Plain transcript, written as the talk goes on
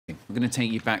We're going to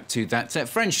take you back to that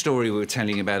French story we were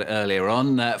telling you about earlier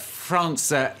on.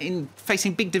 France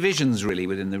facing big divisions, really,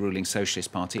 within the ruling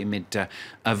Socialist Party amid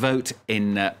a vote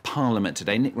in Parliament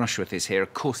today. Nick Rushworth is here.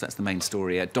 Of course, that's the main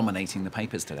story dominating the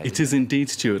papers today. It is indeed,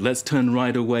 Stuart. Let's turn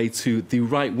right away to the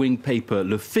right-wing paper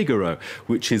Le Figaro,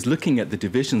 which is looking at the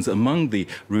divisions among the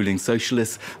ruling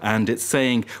socialists, and it's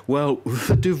saying, well,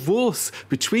 the divorce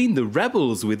between the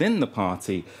rebels within the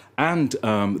party and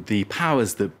the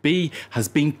powers that be has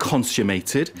been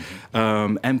consummated.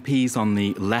 MPs on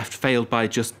the left failed by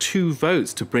just 2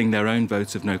 votes to bring their own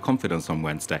vote of no confidence on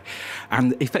Wednesday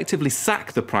and effectively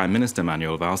sack the Prime Minister,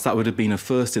 Manuel Valls. That would have been a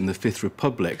first in the Fifth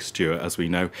Republic, Stuart, as we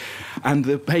know. And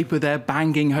the paper there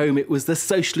banging home it was the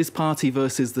Socialist Party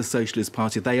versus the Socialist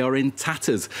Party. They are in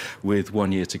tatters with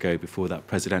 1 year to go before that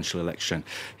presidential election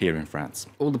here in France.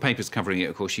 All the papers covering it,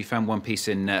 of course. You found one piece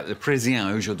in Le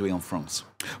Parisien aujourd'hui en France.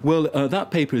 Well, that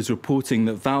paper is reporting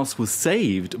that Valls was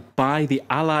saved by the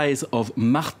allies of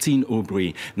Martine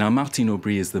Aubry. Now, Martine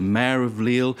Aubry is the mayor of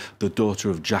Lille, the daughter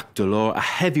of Jacques Delors, a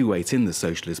heavyweight in the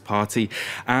Socialist Party.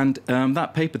 And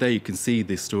that paper there, you can see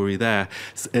this story there,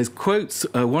 quotes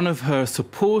one of her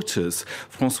supporters,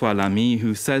 François Lamy,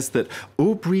 who says that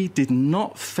Aubry did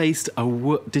not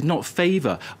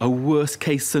favour a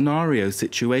worst-case scenario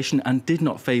situation and did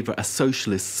not favour a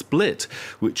socialist split,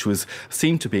 which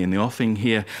seemed to be in the offing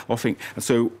here.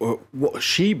 So what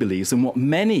she believes and what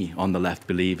many on the left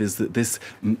believe is that this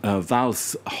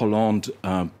Valls-Hollande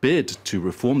bid to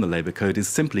reform the Labour Code is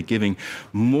simply giving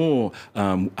more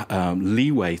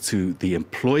leeway to the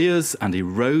employers and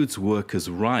erodes workers'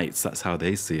 rights. That's how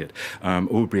they see it.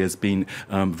 Aubry has been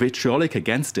vitriolic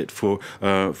against it for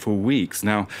weeks.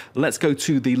 Now, let's go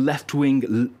to the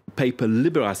left-wing paper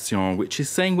Libération, which is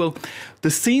saying, well, the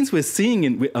scenes we're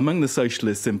seeing among the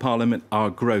socialists in Parliament are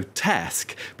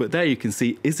grotesque, but there you can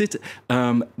see, is it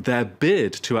their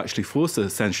bid to actually force a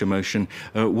censure motion,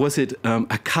 was it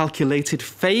a calculated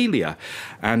failure?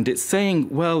 And it's saying,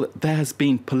 well, there has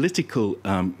been political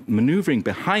manoeuvring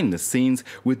behind the scenes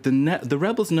with the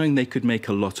rebels knowing they could make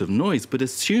a lot of noise, but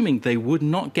assuming they would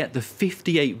not get the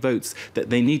 58 votes that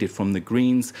they needed from the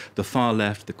Greens, the far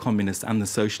left, the communists and the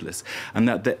socialists, and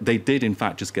that they did, in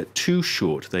fact, just get 2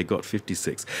 short. They got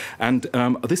 56. And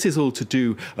this is all to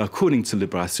do, according to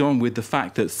Libération, with the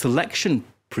fact that selection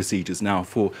procedures now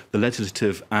for the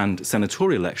legislative and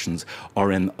senatorial elections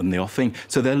are in the offing.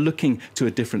 So they're looking to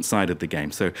a different side of the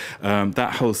game. So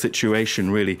that whole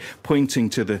situation really pointing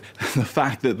to the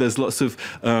fact that there's lots of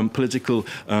political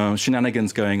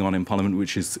shenanigans going on in Parliament,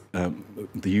 which is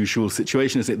the usual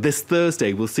situation. Is it? This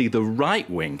Thursday, we'll see the right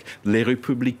wing, Les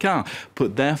Républicains,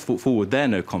 put forward their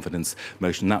no confidence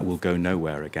motion. That will go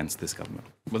nowhere against this government.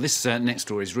 Well, this next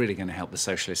story is really going to help the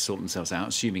socialists sort themselves out,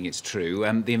 assuming it's true.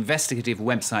 The investigative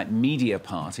website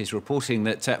Mediapart is reporting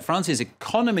that France's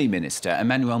economy minister,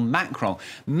 Emmanuel Macron,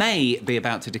 may be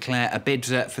about to declare a bid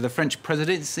for the French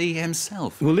presidency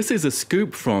himself. Well, this is a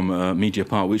scoop from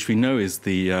Mediapart, which we know is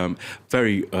the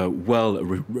very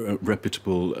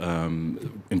reputable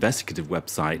investigative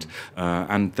website.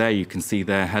 And there you can see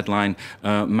their headline,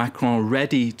 Macron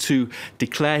ready to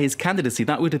declare his candidacy.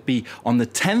 That would be on the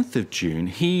 10th of June.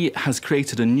 He has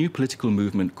created a new political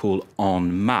movement called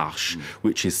En Marche,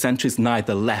 which is centrist,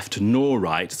 neither left nor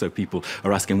right. So people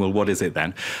are asking, well, what is it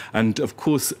then? And of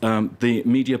course, the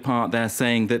Mediapart there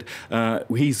saying that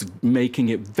he's making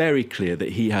it very clear that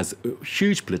he has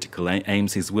huge political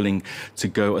aims. He's willing to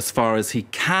go as far as he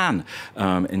can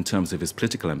in terms of his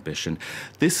political ambition.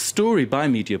 This story by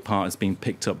Mediapart has been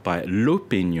picked up by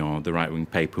L'Opinion, the right-wing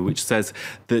paper, which says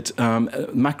that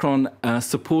Macron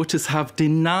supporters have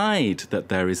denied that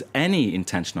there is any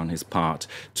intention on his part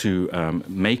to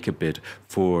make a bid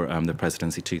for the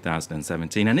presidency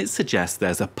 2017. And it suggests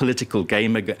there's a political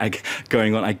game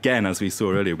going on again, as we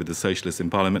saw earlier with the socialists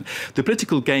in Parliament. The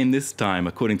political game this time,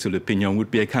 according to L'Opinion, would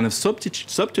be a kind of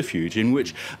subterfuge in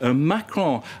which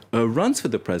Macron runs for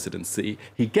the presidency.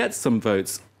 He gets some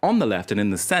votes on the left and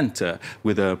in the centre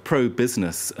with a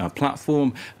pro-business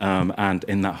platform and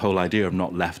in that whole idea of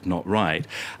not left, not right.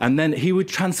 And then he would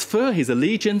transfer his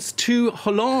allegiance to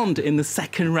Hollande in the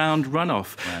second round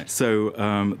runoff. Right. So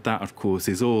that, of course,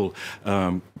 is all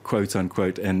quote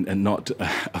unquote and not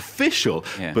official,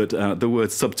 yeah. But the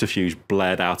word subterfuge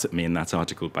blared out at me in that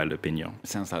article by L'Opinion.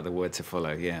 Sounds like the word to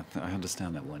follow, yeah. I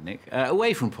understand that one, Nick.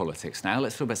 Away from politics now,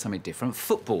 let's talk about something different.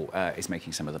 Football is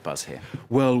making some of the buzz here.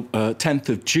 Well, 10th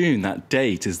of June, that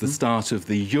date, is the start of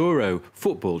the Euro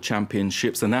Football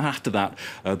Championships. And then after that,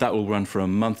 that will run for a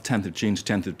month, 10th of June to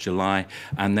 10th of July.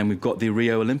 And then we've got the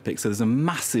Rio Olympics. So there's a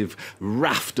massive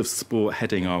raft of sport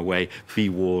heading our way, be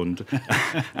warned.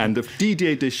 And if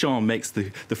Didier Deschamps makes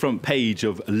the front page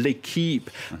of L'Équipe,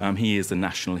 he is a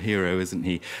national hero, isn't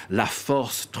he? La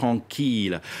force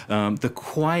tranquille, the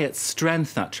quiet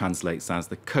strength, that translates as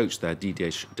the coach there,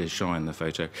 Didier Deschamps in the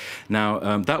photo.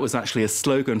 Now, that was actually a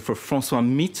slogan for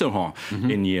François Mitterrand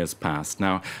in years past.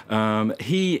 Now,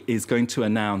 he is going to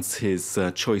announce his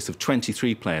choice of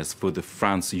 23 players for the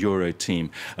France Euro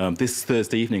team this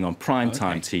Thursday evening on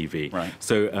primetime TV. Right.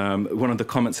 So one of the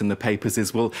comments in the papers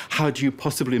is, well, how do you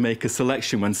possibly make a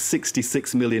selection when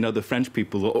 66 million other French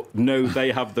people know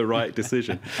they have the right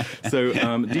decision? So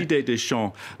Didier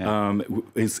Deschamps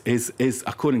is,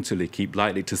 according to L'Équipe,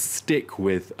 likely to stick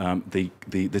with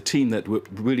the team that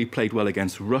really played well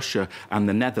against Russia and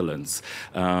the Netherlands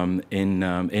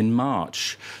in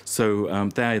March. So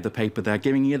there, the paper there,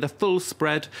 giving you the full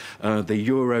spread. The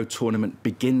Euro tournament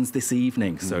begins this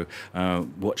evening, so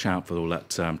watch out for all that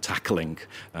tackling,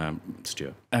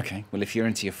 Stuart. OK, well, if you're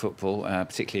into your football,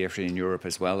 particularly if you're in Europe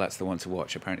as well, that's the one to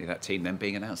watch. Apparently that team then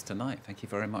being announced tonight. Thank you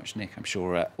very much, Nick. I'm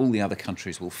sure all the other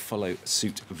countries will follow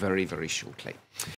suit very, very shortly.